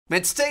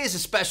Man, today is a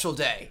special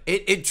day.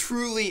 It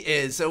truly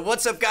is. So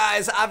what's up,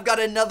 guys? I've got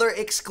another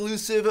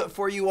exclusive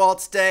for you all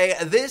today.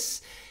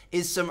 This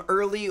is some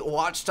early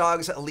Watch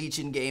Dogs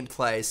Legion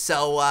gameplay.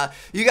 So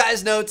you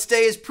guys know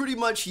today is pretty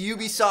much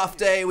Ubisoft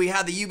Day. We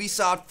had the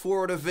Ubisoft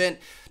Forward event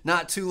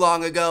not too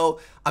long ago.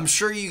 I'm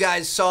sure you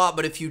guys saw it,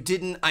 but if you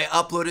didn't, I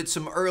uploaded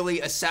some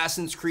early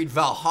Assassin's Creed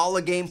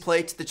Valhalla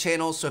gameplay to the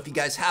channel. So if you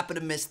guys happen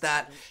to miss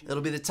that,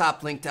 it'll be the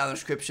top link down in the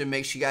description.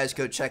 Make sure you guys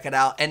go check it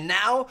out. And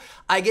now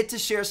I get to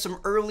share some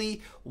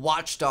early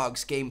Watch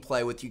Dogs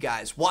gameplay with you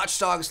guys. Watch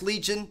Dogs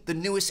Legion, the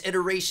newest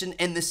iteration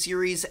in the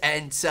series,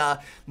 and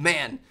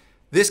man,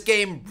 this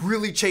game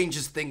really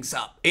changes things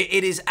up.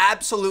 It is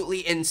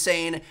absolutely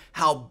insane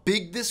how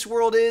big this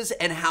world is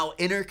and how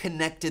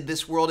interconnected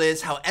this world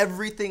is, how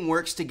everything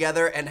works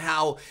together, and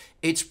how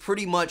it's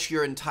pretty much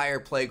your entire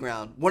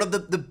playground. One of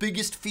the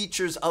biggest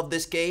features of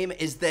this game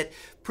is that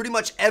pretty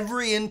much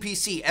every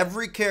NPC,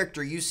 every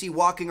character you see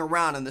walking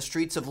around in the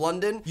streets of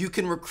London, you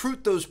can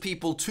recruit those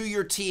people to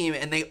your team,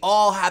 and they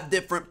all have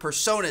different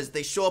personas.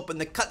 They show up in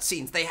the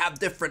cutscenes. They have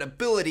different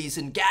abilities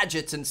and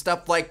gadgets and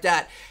stuff like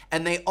that,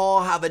 and they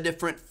all have a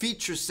different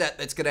feature set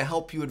that's going to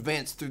help you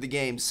advance through the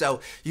game. So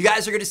you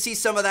guys are going to see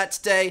some of that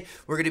today.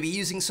 We're going to be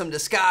using some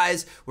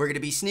disguise. We're going to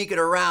be sneaking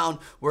around.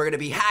 We're going to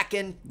be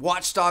hacking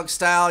Watchdog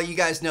style. You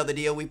guys know the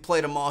deal. We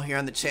played them all here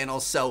on the channel,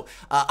 so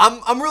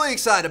I'm really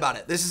excited about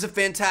it. This is a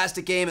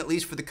fantastic game, at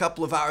least for the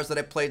couple of hours that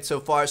I played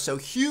so far. So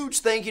huge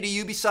thank you to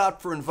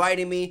Ubisoft for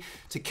inviting me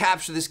to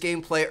capture this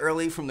gameplay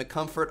early from the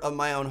comfort of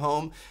my own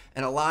home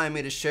and allowing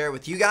me to share it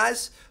with you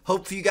guys.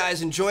 Hope you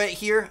guys enjoy it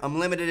here. I'm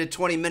limited to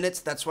 20 minutes.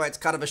 That's why it's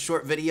kind of a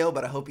short video,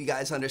 but I hope you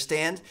guys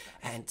understand.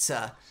 And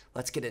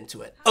let's get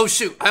into it. Oh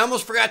shoot, I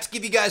almost forgot to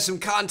give you guys some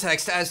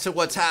context as to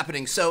what's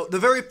happening. So the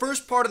very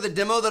first part of the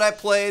demo that I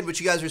played, which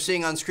you guys are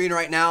seeing on screen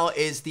right now,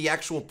 is the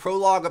actual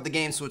prologue of the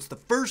game. So it's the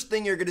first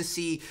thing you're gonna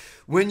see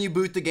when you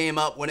boot the game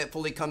up, when it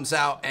fully comes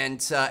out,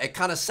 and it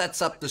kind of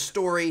sets up the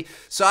story.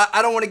 So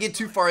I don't want to get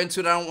too far into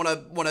it. I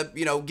don't want to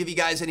you know, give you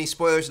guys any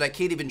spoilers, and I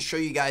can't even show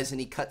you guys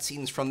any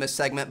cutscenes from this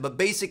segment. But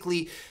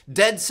basically,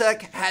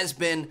 DedSec has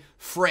been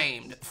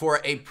framed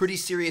for a pretty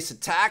serious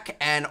attack,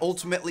 and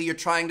ultimately you're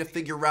trying to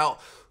figure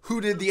out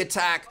who did the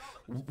attack,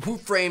 who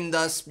framed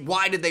us,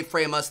 why did they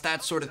frame us,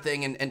 that sort of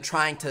thing, and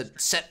trying to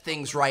set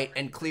things right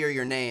and clear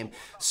your name.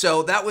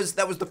 So that was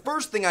the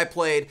first thing I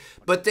played,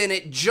 but then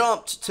it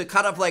jumped to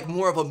kind of like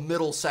more of a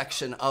middle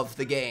section of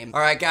the game. All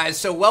right, guys,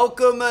 so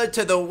welcome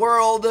to the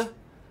world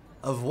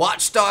of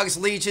Watch Dogs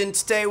Legion.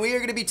 Today we are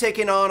going to be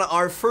taking on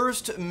our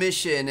first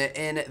mission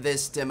in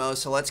this demo,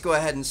 so let's go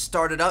ahead and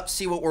start it up,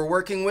 see what we're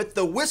working with.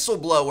 The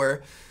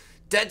whistleblower.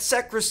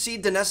 DedSec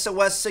received an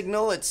SOS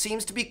signal. It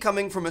seems to be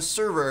coming from a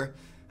server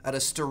at a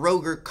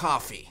Staroger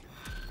Coffee.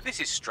 This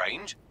is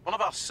strange. One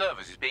of our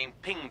servers is being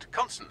pinged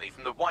constantly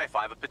from the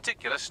Wi-Fi of a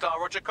particular Star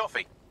Roger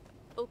Coffee.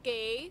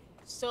 Okay,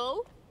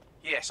 so?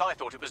 Yes, I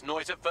thought it was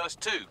noise at first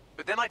too,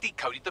 but then I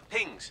decoded the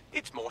pings.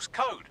 It's Morse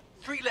code.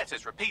 3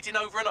 letters repeating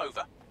over and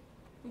over.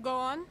 Go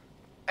on.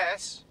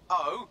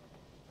 S-O.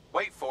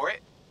 Wait for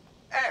it.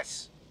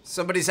 S.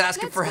 Somebody's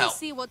asking for help. Let's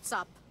see what's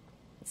up.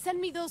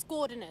 Send me those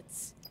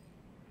coordinates.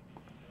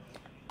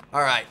 All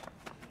right.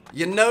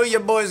 You know your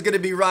boy's gonna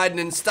be riding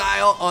in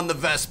style on the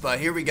Vespa.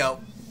 Here we go.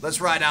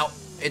 Let's ride out.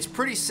 It's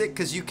pretty sick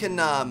because you can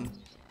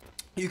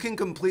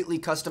completely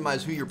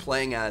customize who you're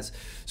playing as.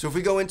 So if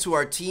we go into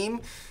our team,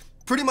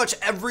 pretty much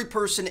every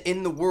person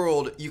in the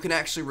world you can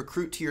actually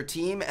recruit to your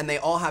team, and they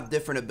all have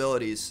different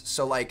abilities.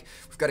 So like,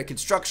 we've got a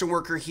construction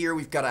worker here,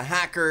 we've got a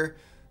hacker,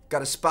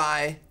 got a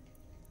spy,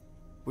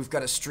 we've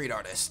got a street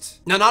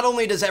artist. Now, not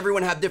only does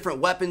everyone have different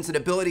weapons and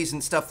abilities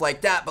and stuff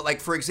like that, but like,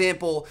 for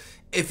example,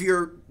 if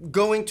you're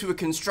going to a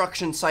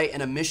construction site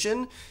in a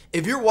mission,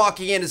 if you're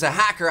walking in as a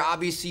hacker,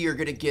 obviously you're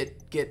gonna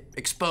get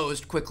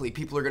exposed quickly.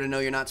 People are gonna know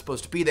you're not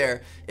supposed to be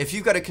there. If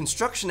you've got a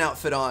construction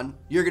outfit on,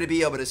 you're gonna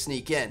be able to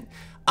sneak in.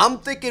 I'm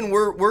thinking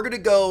we're gonna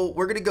go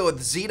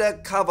with Zeta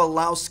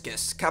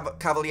Kavaliauskas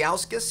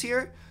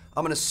here.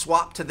 I'm gonna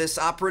swap to this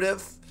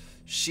operative.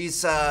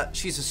 She's a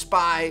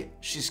spy.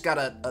 She's got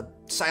a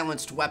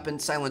silenced weapon,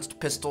 silenced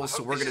pistol.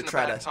 So we're gonna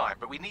try to. Time,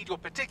 but we need your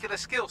particular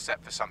skill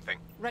set for something.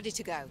 Ready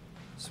to go.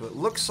 So it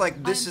looks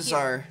like this is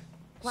our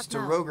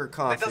Staroger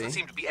Coffee. There doesn't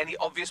seem to be any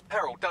obvious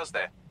peril, does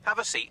there? Have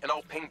a seat and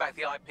I'll ping back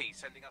the IP,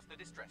 sending us the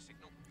distress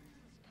signal.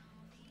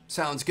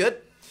 Sounds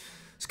good.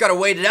 Just gotta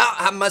wait it out.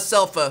 Have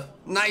myself a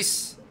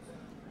nice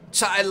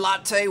chai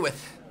latte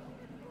with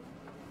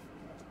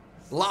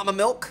llama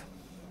milk.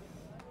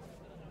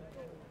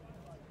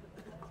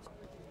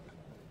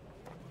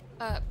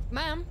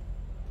 Ma'am?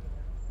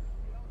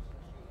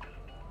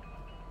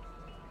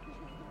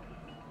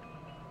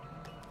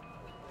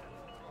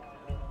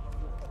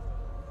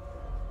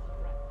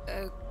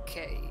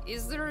 Okay,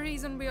 is there a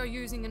reason we are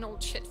using an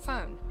old shit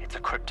phone? It's a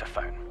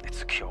cryptophone. It's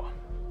secure.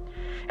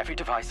 Every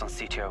device on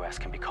CTOS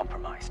can be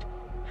compromised.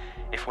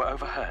 If we're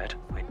overheard,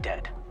 we're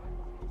dead.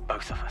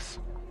 Both of us.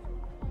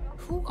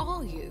 Who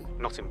are you?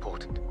 Not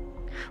important.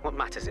 What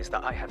matters is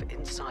that I have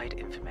inside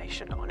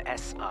information on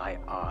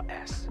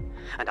SIRS,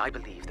 and I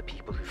believe the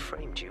people who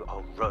framed you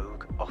are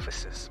rogue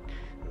officers.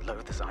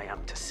 Loath as I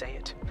am to say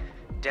it,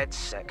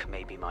 DedSec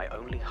may be my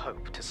only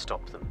hope to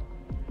stop them.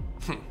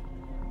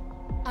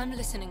 I'm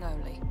listening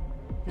only.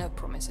 No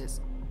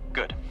promises.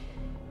 Good.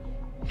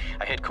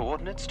 I hid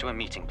coordinates to a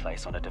meeting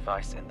place on a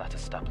device in that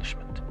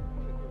establishment.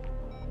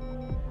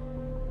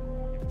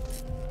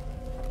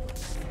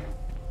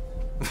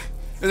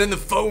 And then the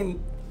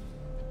phone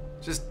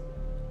just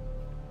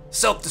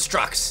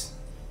self-destructs.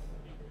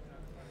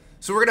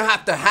 So we're gonna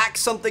have to hack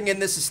something in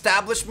this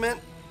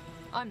establishment.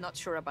 I'm not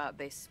sure about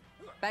this.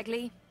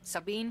 Bagley,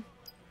 Sabine,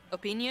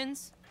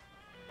 opinions?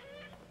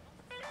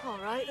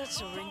 Alright, that's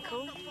a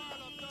wrinkle.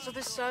 So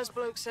this SARS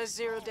bloke says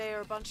Zero Day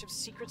are a bunch of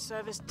Secret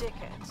Service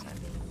dickheads.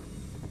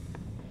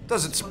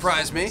 Doesn't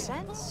surprise me. Makes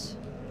sense.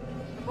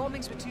 The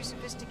bombings were too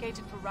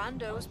sophisticated for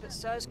randos, but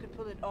SARS could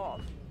pull it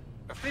off.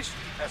 Officially,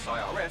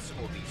 SIRS,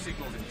 or the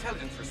Signals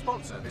Intelligence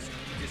Response Service,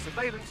 uses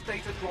surveillance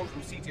data drawn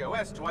from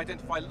CTOS to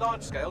identify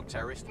large-scale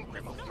terrorist and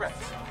criminal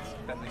threats.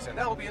 Then they send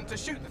Albion to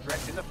shoot the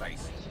threats in the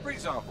face. For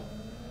example,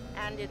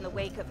 And in the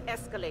wake of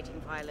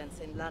escalating violence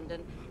in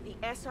London, the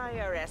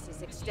SIRS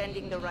is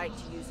extending the right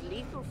to use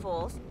lethal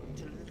force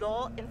to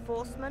law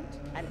enforcement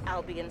and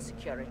Albion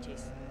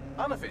securities.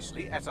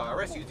 unofficially,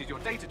 SIRS uses your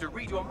data to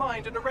read your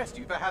mind and arrest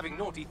you for having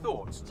naughty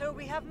thoughts. So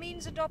we have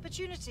means and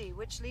opportunity,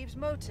 which leaves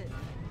motive.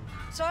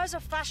 SARS are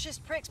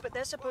fascist pricks, but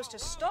they're supposed to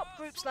stop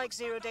groups like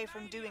Zero Day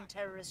from doing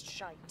terrorist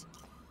shite.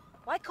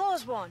 Why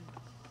cause one?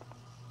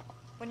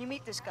 When you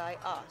meet this guy,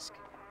 ask.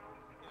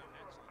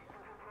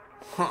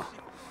 Huh.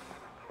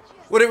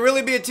 Would it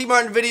really be a T.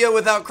 Martin video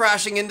without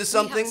crashing into We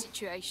something? have a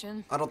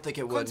situation. I don't think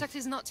it would. Contact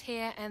is not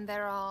here, and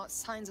there are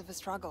signs of a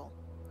struggle.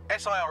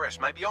 SIRS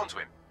may be onto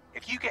him.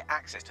 If you get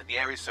access to the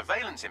area's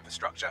surveillance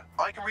infrastructure,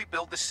 I can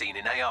rebuild the scene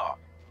in AR.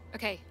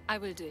 Okay, I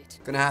will do it.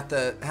 Gonna have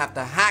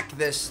to hack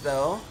this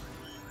though.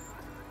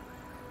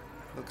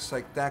 Looks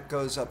like that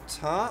goes up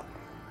top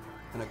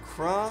and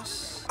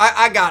across.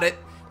 I got it.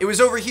 It was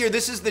over here.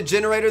 This is the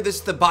generator. This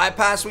is the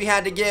bypass we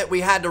had to get.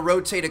 We had to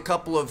rotate a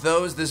couple of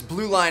those. This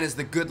blue line is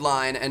the good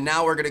line, and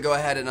now we're gonna go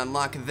ahead and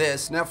unlock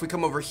this. Now if we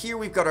come over here,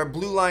 we've got our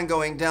blue line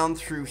going down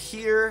through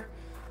here.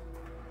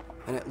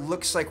 And it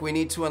looks like we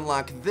need to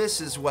unlock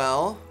this as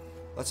well.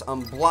 Let's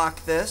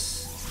unblock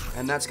this,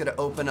 and that's gonna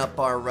open up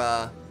our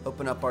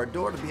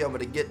door to be able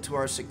to get to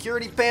our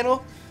security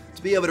panel,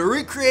 to be able to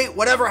recreate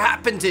whatever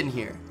happened in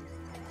here.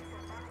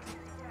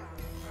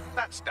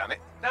 That's done it.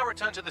 Now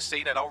return to the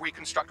scene and I'll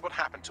reconstruct what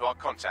happened to our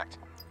contact.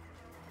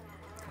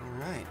 All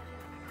right,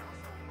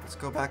 let's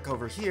go back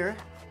over here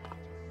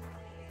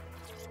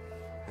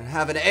and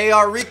have an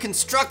AR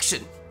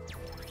reconstruction.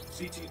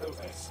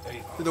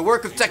 Through the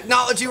work of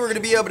technology, we're gonna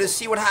be able to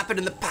see what happened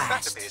in the That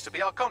past. appears to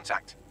be our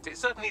contact. It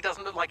certainly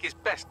doesn't look like his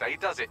best day,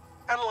 does it?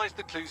 Analyze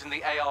the clues in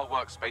the AR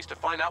workspace to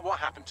find out what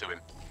happened to him.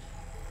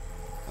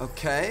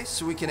 Okay,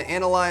 so we can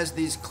analyze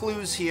these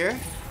clues here.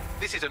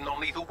 This is a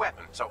non-lethal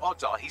weapon, so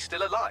odds are he's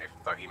still alive,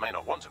 though he may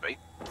not want to be.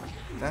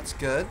 That's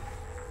good.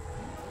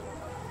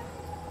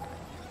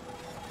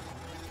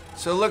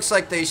 So it looks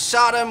like they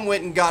shot him,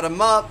 went and got him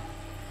up,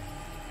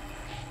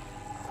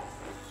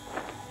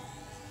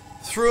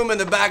 threw him in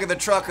the back of the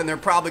truck, and they're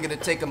probably going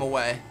to take him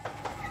away.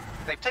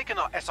 They've taken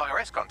our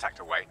SIRS contact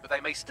away, but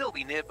they may still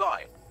be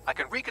nearby. I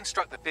can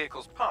reconstruct the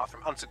vehicle's path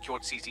from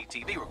unsecured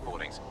CCTV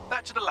recordings.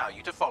 That should allow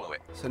you to follow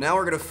it. So now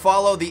we're going to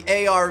follow the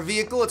AR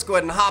vehicle. Let's go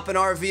ahead and hop in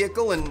our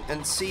vehicle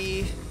and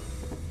see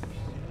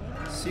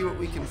what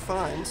we can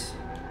find.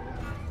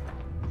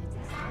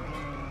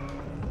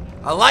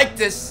 I like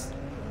this.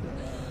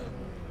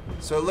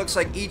 So it looks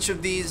like each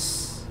of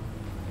these...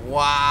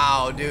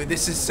 Wow, dude,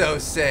 this is so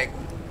sick.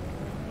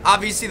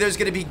 Obviously, there's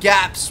going to be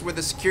gaps where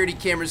the security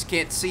cameras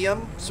can't see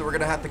them, so we're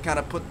going to have to kind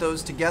of put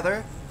those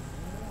together.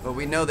 But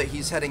we know that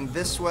he's heading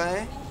this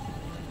way.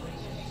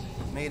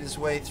 Made his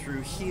way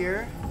through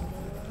here.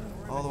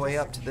 All the way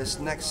up to this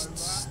next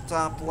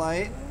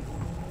stoplight.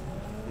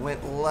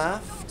 Went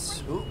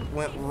left. Ooh,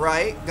 went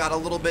right. Got a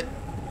little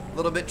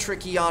bit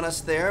tricky on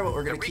us there, but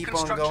we're going to keep on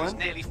The reconstruction's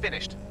going. nearly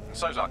finished, and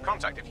so's our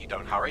contact if you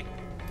don't hurry.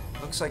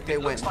 Looks like they It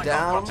went looks like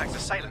down. our contact's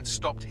assailants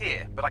stopped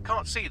here, but I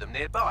can't see them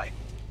nearby.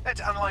 Let's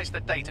analyze the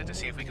data to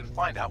see if we can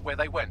find out where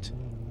they went.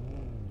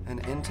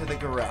 And into the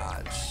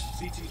garage.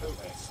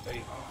 CTOS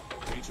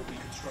AR. Data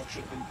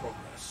reconstruction in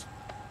progress.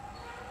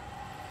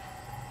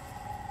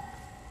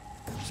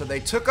 So they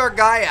took our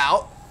guy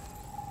out.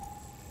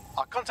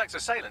 Our contact's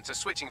assailants are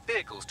switching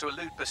vehicles to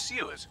elude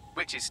pursuers,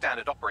 which is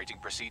standard operating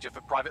procedure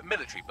for private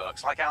military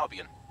burks like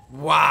Albion.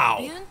 Wow.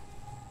 Ian?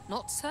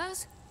 Not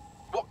sirs?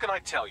 What can I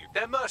tell you?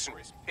 They're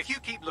mercenaries. If you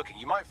keep looking,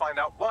 you might find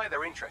out why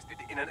they're interested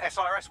in an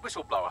SIRS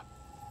whistleblower.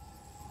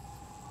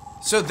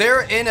 So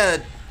they're in a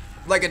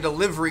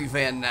delivery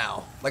van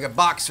now, like a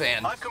box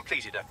van. I've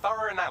completed a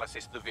thorough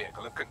analysis of the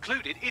vehicle and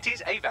concluded it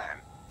is a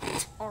van.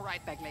 All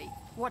right, Bagley.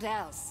 What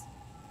else?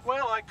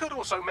 Well, I could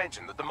also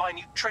mention that the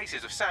minute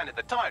traces of sand at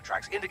the tire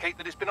tracks indicate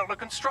that it's been on a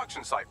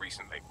construction site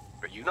recently.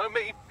 But you know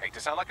me, hate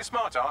to sound like a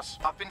smartass.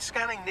 I've been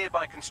scanning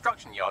nearby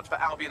construction yards for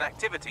Albion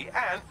activity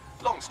and,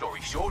 long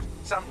story short,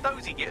 some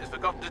dozy git has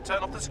forgotten to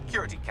turn off the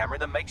security camera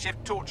in the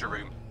makeshift torture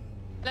room.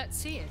 Let's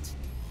see it.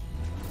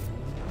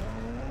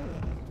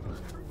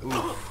 I'm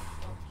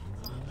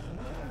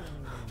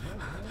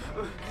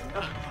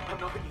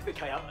not what you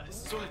think I am.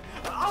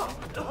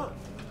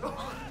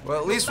 Well,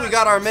 at least we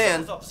got our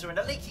man. Officer and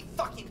a leaky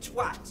fucking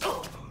twat.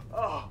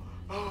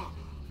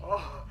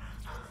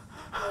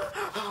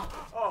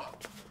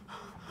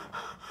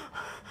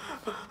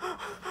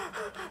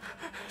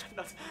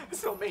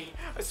 That's not me.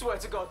 I swear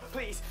to God.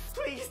 Please,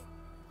 please.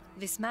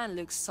 This man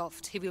looks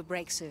soft. He will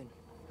break soon.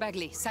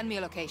 Bagley, send me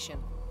a location.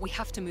 We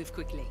have to move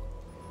quickly.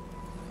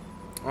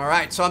 All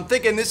right, so I'm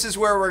thinking this is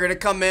where we're going to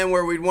come in,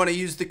 where we'd want to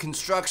use the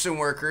construction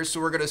workers.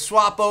 So we're going to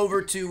swap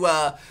over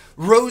to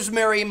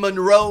Rosemary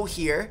Monroe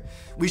here.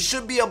 We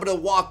should be able to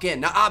walk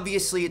in. Now,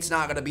 obviously, it's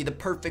not going to be the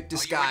perfect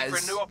disguise. Are you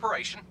ready for a new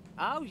operation?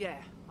 Oh yeah,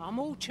 I'm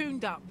all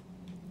tuned up.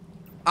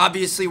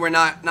 Obviously, we're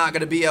not going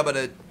to be able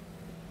to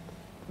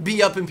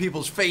be up in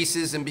people's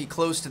faces and be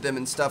close to them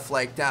and stuff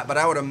like that. But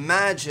I would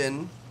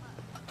imagine,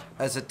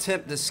 as a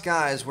temp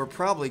disguise, we're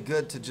probably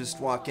good to just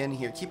walk in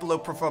here. Keep a low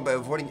profile by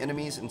avoiding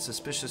enemies and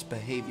suspicious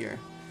behavior.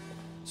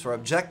 So our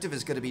objective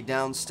is going to be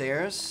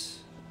downstairs.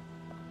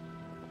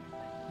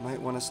 Might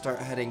want to start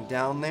heading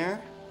down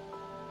there.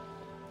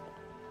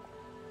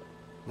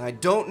 And I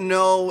don't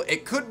know,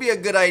 it could be a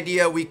good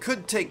idea. We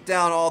could take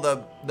down all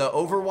the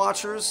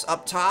overwatchers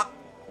up top.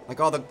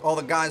 Like all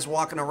the guys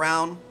walking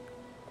around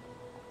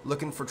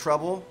looking for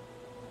trouble.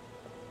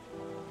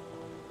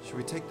 Should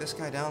we take this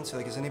guy down? So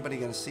like, is anybody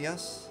going to see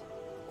us?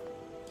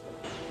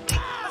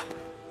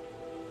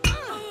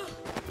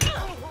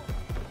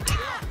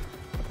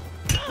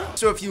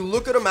 So if you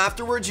look at them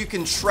afterwards, you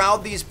can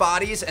shroud these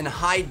bodies and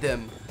hide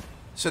them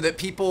so that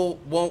people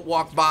won't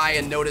walk by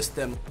and notice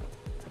them.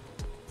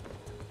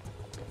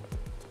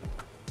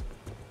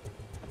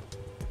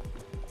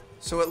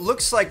 So it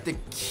looks like the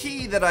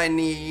key that I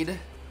need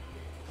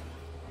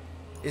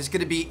is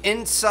going to be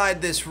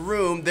inside this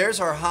room. There's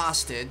our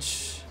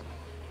hostage.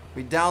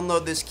 We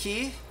download this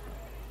key.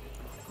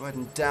 Go ahead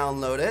and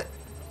download it.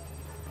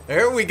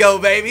 There we go,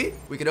 baby.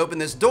 We can open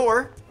this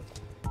door.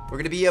 We're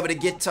going to be able to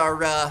get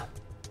our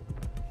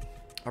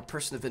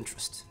person of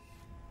interest.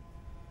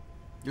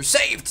 You're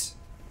saved.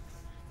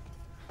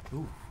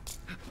 Ooh,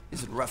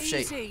 he's in rough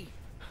shape. Easy.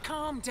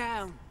 Calm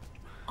down.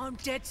 I'm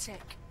dead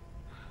sick.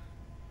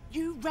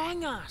 You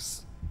rang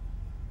us.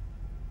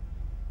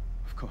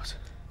 Of course.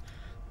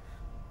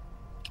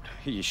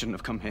 You shouldn't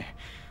have come here.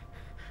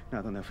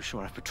 Now they'll know for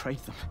sure I've betrayed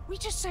them. We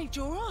just saved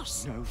your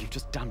ass. No, you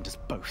just damned us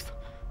both.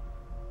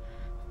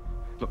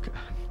 Look,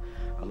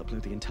 I'll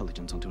upload the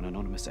intelligence onto an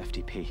anonymous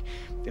FTP.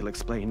 It'll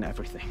explain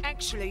everything.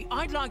 Actually,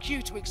 I'd like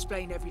you to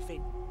explain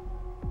everything.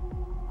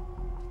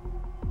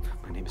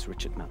 My name is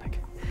Richard Malik.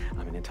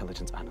 I'm an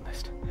intelligence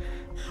analyst.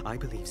 I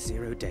believe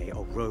Zero Day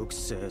are rogue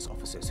SIRS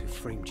officers who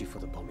framed you for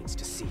the bombings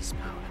to seize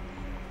power.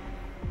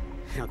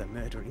 Now they're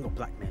murdering or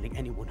blackmailing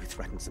anyone who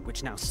threatens them,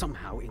 which now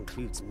somehow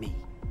includes me.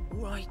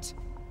 Right.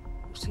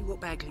 We'll see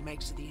what Bagley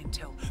makes of the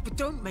intel, but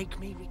don't make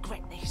me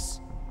regret this.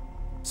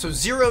 So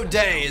Zero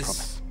Day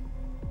is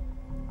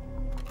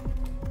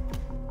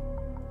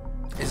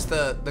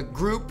the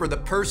group or the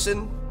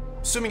person,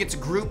 assuming it's a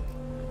group,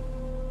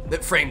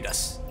 that framed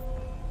us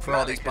for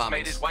all these bombings. Malik has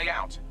made his way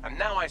out, and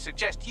now I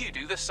suggest you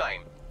do the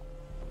same.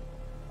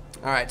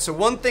 All right, so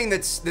one thing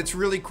that's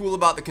really cool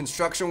about the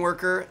construction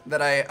worker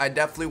that I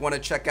definitely want to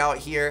check out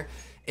here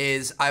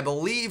is I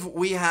believe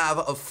we have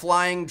a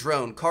flying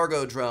drone,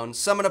 cargo drone.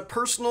 Summon a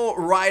personal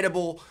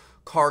rideable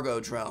cargo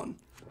drone.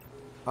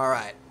 All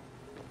right,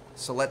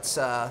 so let's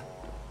go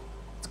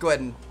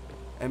ahead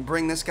and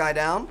bring this guy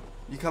down.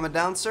 You coming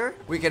down, sir?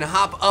 We can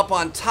hop up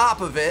on top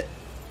of it,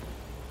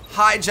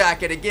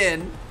 hijack it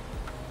again,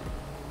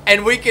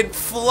 and we can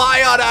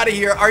fly on out of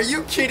here. Are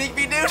you kidding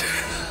me, dude?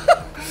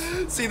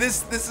 See,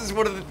 this is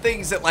one of the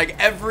things that like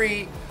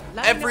every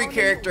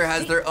character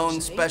has their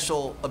own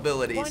special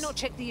abilities. Why not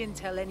check the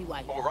intel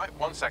anyway? All right,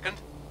 1 second.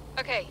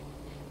 Okay,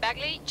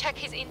 Bagley, check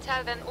his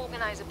intel, then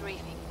organize a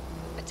briefing.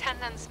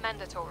 Attendance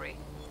mandatory.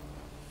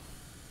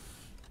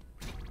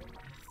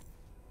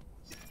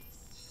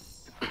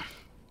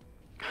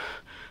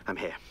 I'm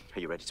here. Are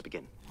you ready to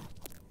begin?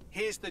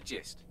 Here's the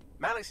gist.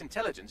 Malik's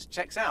intelligence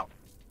checks out.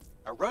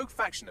 A rogue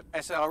faction of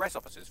SARS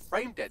officers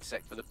framed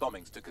DedSec for the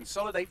bombings to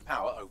consolidate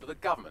power over the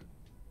government.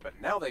 But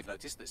now they've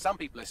noticed that some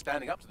people are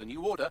standing up to the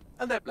new order,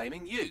 and they're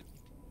blaming you.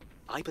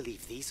 I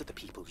believe these are the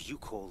people you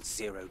call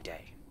Zero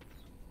Day.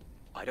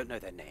 I don't know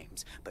their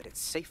names, but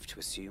it's safe to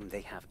assume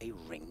they have a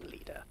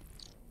ringleader.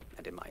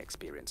 And in my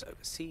experience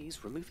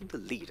overseas, removing the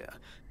leader...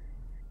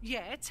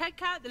 Yeah,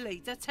 take out the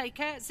leader, take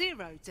out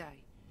Zero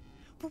Day.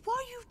 But why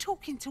are you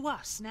talking to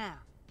us now?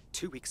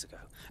 2 weeks ago,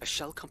 a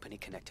shell company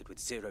connected with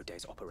Zero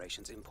Day's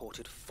operations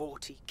imported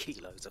 40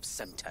 kilos of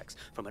Semtex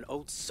from an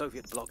old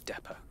Soviet bloc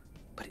depot.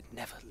 But it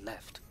never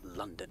left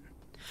London.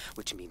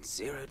 which means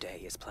Zero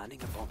Day is planning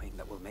a bombing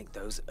that will make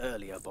those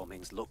earlier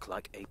bombings look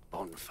like a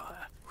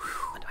bonfire.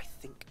 And I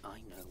think I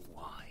know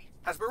why.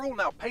 As we're all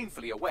now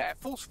painfully aware,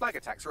 false flag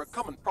attacks are a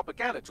common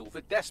propaganda tool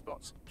for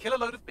despots. Kill a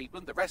load of people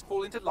and the rest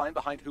fall into line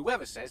behind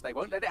whoever says they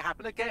won't let it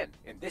happen again.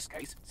 In this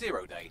case,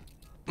 Zero Day.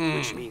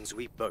 Which means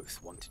we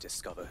both want to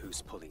discover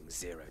who's pulling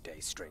Zero Day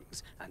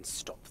strings and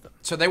stop them.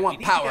 So they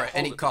want power at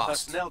any cost.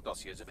 Personnel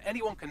dossiers of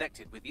anyone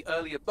connected with the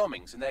earlier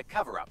bombings and their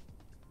cover-up.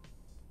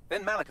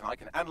 Then Malik and I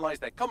can analyze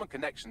their common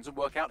connections and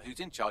work out who's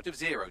in charge of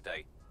Zero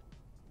Day.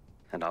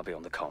 And I'll be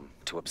on the comm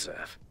to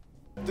observe.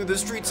 Through the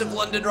streets of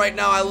London right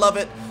now, I love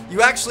it.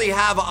 You actually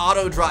have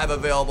auto drive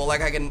available.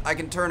 Like I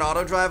can turn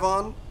auto drive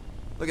on.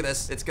 Look at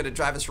this. It's gonna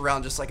drive us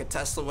around just like a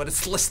Tesla when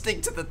it's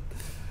listening to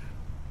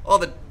all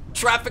the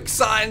traffic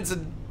signs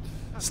and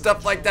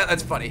stuff like that.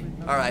 That's funny.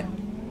 All right,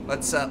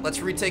 let's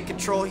retake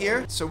control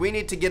here. So we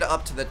need to get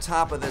up to the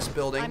top of this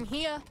building. I'm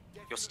here.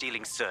 You're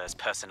stealing SIR's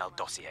personnel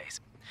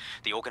dossiers.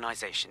 The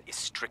organization is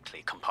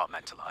strictly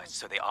compartmentalized,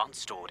 so they aren't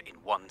stored in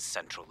one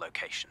central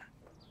location.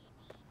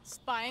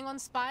 Spying on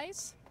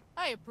spies?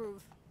 I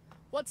approve.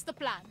 What's the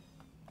plan?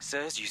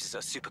 SIRS uses a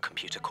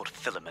supercomputer called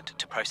Filament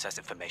to process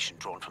information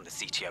drawn from the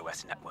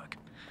CTOS network.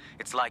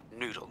 It's like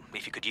Noodle,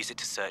 if you could use it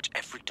to search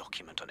every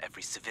document on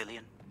every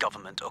civilian,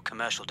 government, or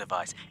commercial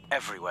device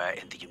everywhere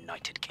in the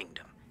United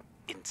Kingdom,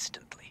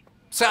 instantly.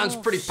 Sounds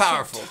pretty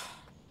powerful.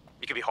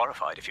 You can be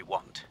horrified if you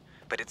want,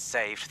 but it's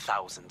saved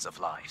thousands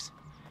of lives.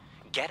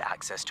 Get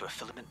access to a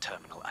Filament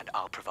terminal and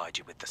I'll provide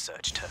you with the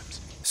search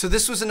terms. So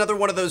this was another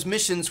one of those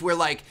missions where,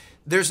 like,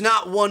 there's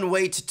not one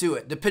way to do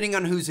it. Depending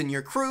on who's in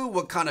your crew,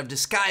 what kind of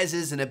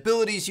disguises and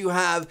abilities you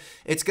have,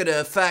 it's going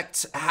to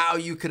affect how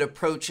you could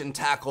approach and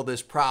tackle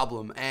this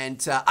problem.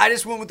 And I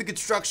just went with the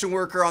construction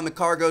worker on the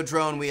cargo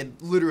drone. We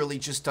had literally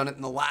just done it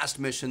in the last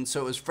mission,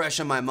 so it was fresh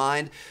in my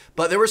mind.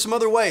 But there were some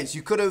other ways.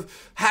 You could have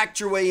hacked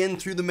your way in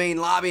through the main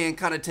lobby and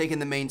kind of taken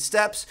the main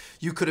steps.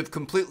 You could have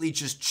completely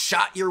just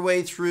shot your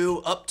way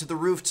through up to the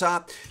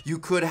rooftop. You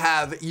could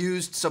have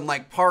used some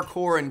like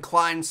parkour and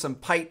climbed some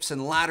pipes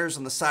and ladders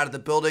on the side of the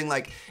building.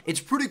 Like, it's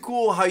pretty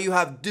cool how you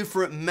have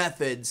different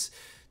methods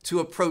to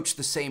approach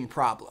the same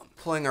problem.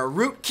 Pulling our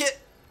root kit.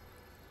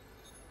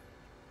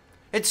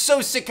 It's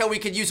so sick how we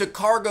could use a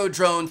cargo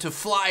drone to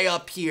fly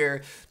up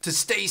here, to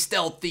stay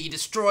stealthy,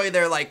 destroy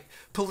their like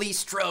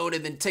police drone,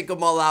 and then take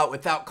them all out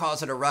without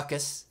causing a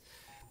ruckus.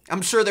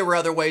 I'm sure there were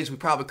other ways we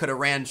probably could have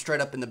ran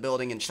straight up in the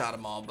building and shot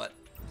them all, but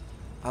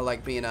I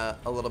like being a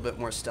little bit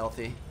more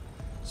stealthy.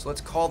 So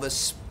let's call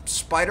this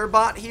spider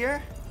bot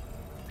here.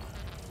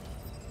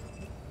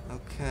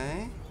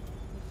 Okay.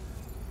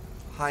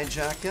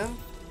 Hijack him.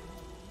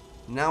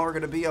 Now we're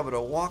gonna be able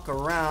to walk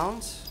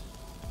around.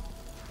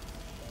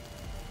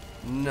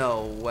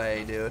 No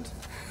way, dude.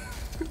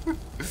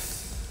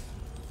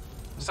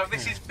 So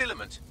this is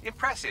Filament.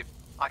 Impressive.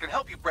 I can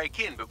help you break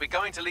in, but we're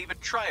going to leave a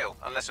trail,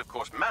 unless of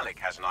course Malik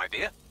has an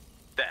idea.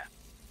 There.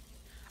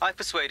 I've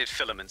persuaded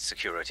Filament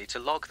Security to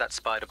log that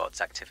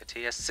Spiderbot's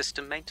activity as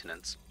system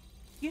maintenance.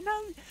 You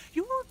know,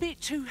 you're a bit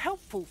too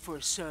helpful for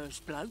a SIRS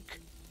bloke.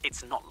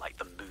 It's not like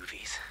the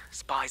movies.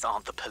 Spies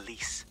aren't the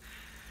police.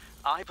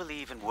 I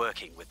believe in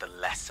working with the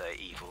lesser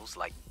evils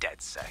like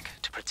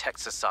DedSec to protect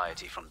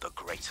society from the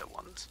greater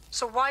ones.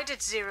 So why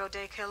did Zero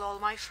Day kill all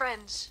my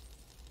friends?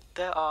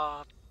 There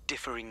are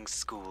differing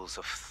schools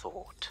of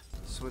thought.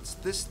 So it's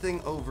this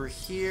thing over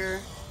here.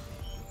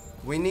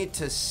 We need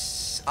to,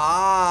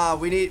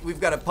 we've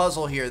got a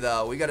puzzle here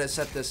though. We gotta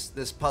set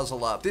this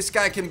puzzle up. This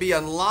guy can be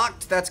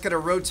unlocked. That's gonna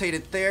rotate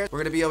it there. We're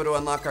gonna be able to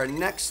unlock our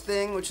next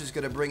thing, which is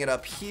gonna bring it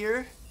up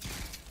here.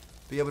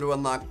 Be able to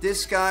unlock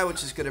this guy,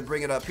 which is gonna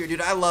bring it up here.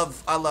 Dude, I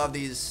love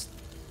these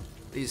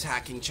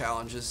hacking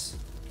challenges.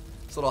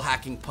 These little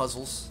hacking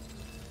puzzles.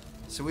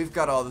 So we've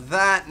got all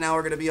that. Now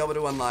we're gonna be able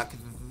to unlock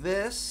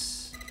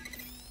this.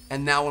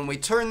 And now when we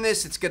turn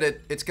this, it's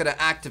gonna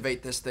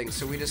activate this thing.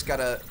 So we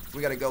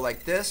gotta go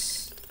like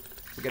this.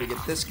 We gotta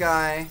get this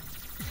guy.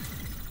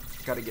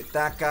 Gotta get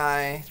that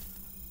guy.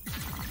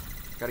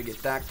 Gotta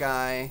get that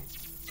guy.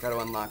 Gotta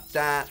unlock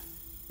that.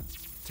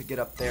 To get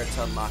up there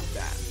to unlock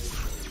that.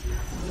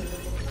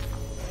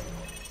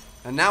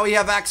 And now we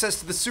have access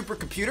to the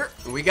supercomputer,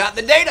 and we got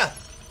the data.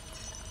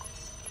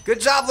 Good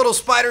job, little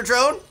spider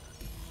drone.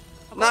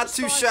 Not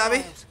too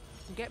shabby.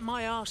 Get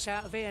my ass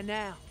out of here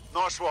now.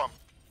 Nice one.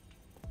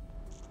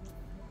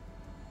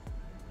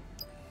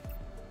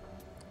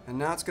 And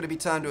now it's going to be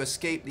time to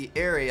escape the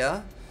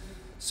area.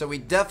 So we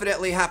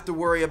definitely have to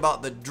worry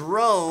about the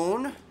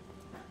drone. I'm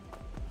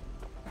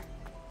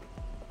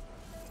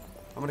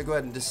going to go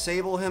ahead and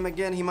disable him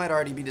again. He might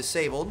already be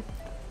disabled.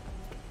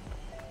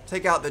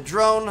 Take out the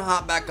drone,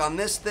 hop back on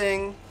this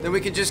thing. Then we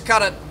could just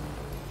kind of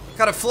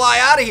Gotta fly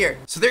out of here.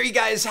 So there you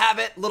guys have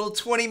it. Little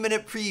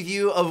 20-minute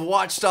preview of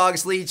Watch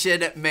Dogs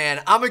Legion.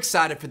 Man, I'm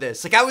excited for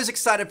this. Like, I was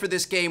excited for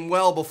this game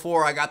well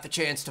before I got the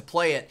chance to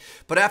play it.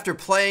 But after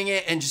playing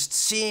it and just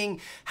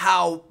seeing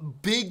how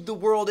big the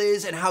world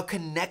is and how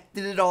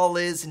connected it all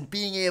is and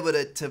being able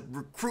to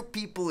recruit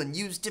people and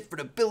use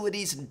different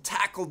abilities and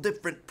tackle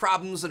different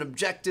problems and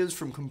objectives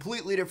from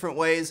completely different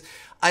ways,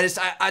 I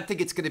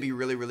think it's going to be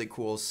really, really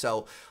cool.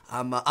 So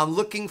I'm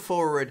looking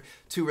forward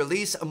to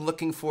release. I'm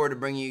looking forward to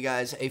bringing you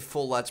guys a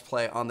full Let's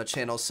Play on the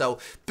channel. So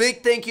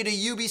big thank you to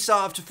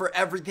Ubisoft for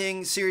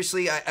everything.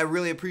 Seriously, I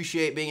really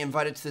appreciate being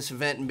invited to this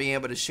event and being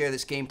able to share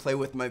this gameplay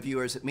with my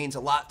viewers. It means a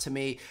lot to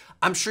me.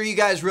 I'm sure you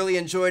guys really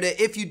enjoyed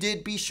it. If you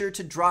did, be sure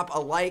to drop a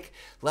like.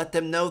 Let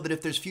them know that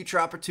if there's future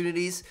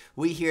opportunities,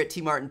 we here at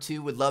Team Martin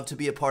 2 would love to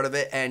be a part of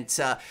it. And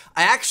I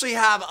actually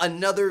have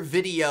another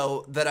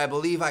video that I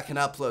believe I can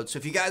upload. So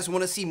if you guys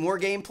want to see more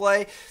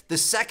gameplay, the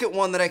second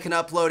one that I can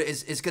upload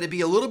is going to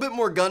be a little bit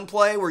more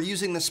gunplay. We're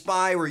using the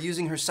spy, we're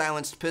using her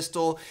silenced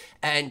pistol,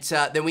 and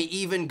then we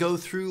even go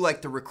through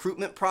like the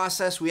recruitment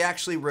process. We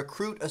actually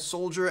recruit a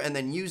soldier and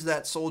then use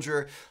that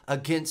soldier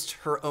against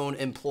her own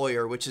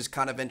employer, which is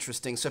kind of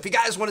interesting. So if you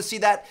guys want to see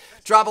that,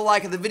 drop a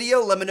like on the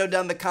video, let me know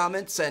down in the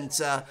comments, and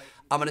I'm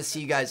going to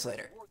see you guys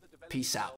later. Peace out.